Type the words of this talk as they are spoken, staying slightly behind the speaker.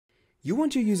You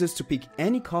want your users to pick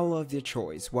any color of their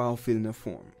choice while filling a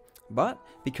form. But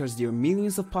because there are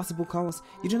millions of possible colors,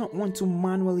 you do not want to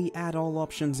manually add all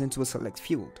options into a select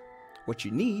field. What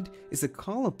you need is a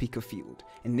color picker field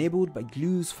enabled by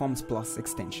Gloo's Forms Plus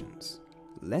extensions.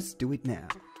 Let's do it now.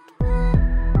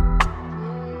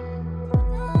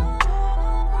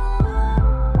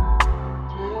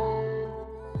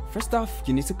 First off,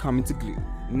 you need to come into Gloo.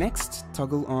 Next,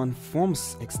 toggle on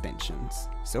Forms Extensions.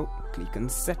 So, click on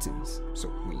Settings. So,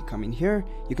 when you come in here,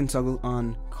 you can toggle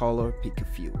on Color Picker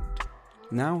Field.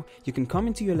 Now, you can come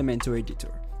into your Elementor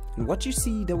editor. And what you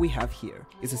see that we have here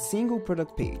is a single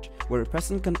product page where a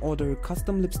person can order a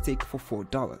custom lipstick for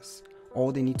 $4.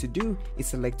 All they need to do is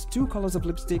select 2 colors of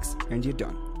lipsticks and you're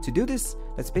done. To do this,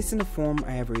 let's paste in a form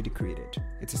I have already created.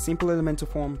 It's a simple Elementor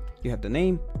form. You have the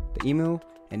name, the email,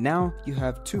 and now you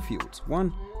have 2 fields.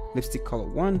 One, lipstick color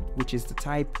 1, which is the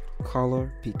type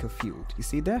color picker field. You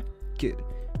see there? Good.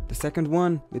 The second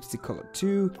one, lipstick color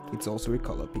 2, it's also a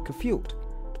color picker field.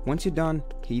 Once you're done,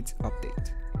 hit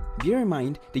update. Bear in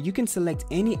mind that you can select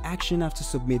any action after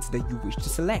submit that you wish to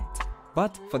select.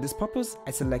 But for this purpose,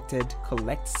 I selected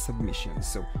collect submissions.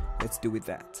 So let's do with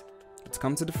that. Let's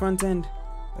come to the front end.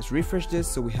 Let's refresh this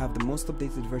so we have the most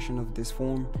updated version of this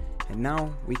form. And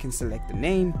now we can select the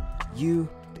name, you,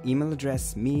 the email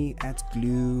address,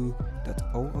 me@gloo.oo,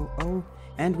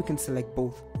 and we can select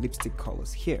both lipstick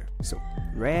colors here. So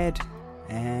red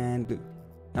and blue.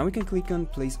 Now we can click on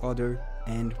place order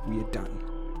and we are done.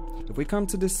 If we come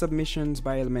to the submissions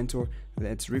by Elementor,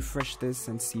 let's refresh this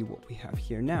and see what we have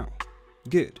here now.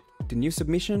 Good. The new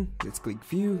submission, let's click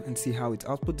view and see how it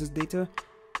outputs this data.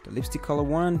 The lipstick color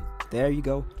 1, there you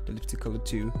go. The lipstick color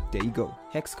 2, there you go.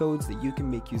 Hex codes that you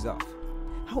can make use of.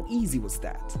 How easy was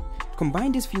that?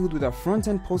 Combine this field with our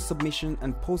front-end post submission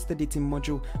and post editing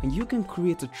module and you can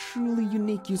create a truly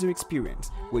unique user experience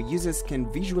where users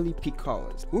can visually pick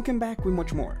colors. We'll come back with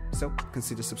much more, so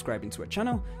consider subscribing to our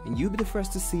channel and you'll be the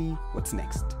first to see what's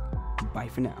next. Bye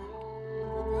for now.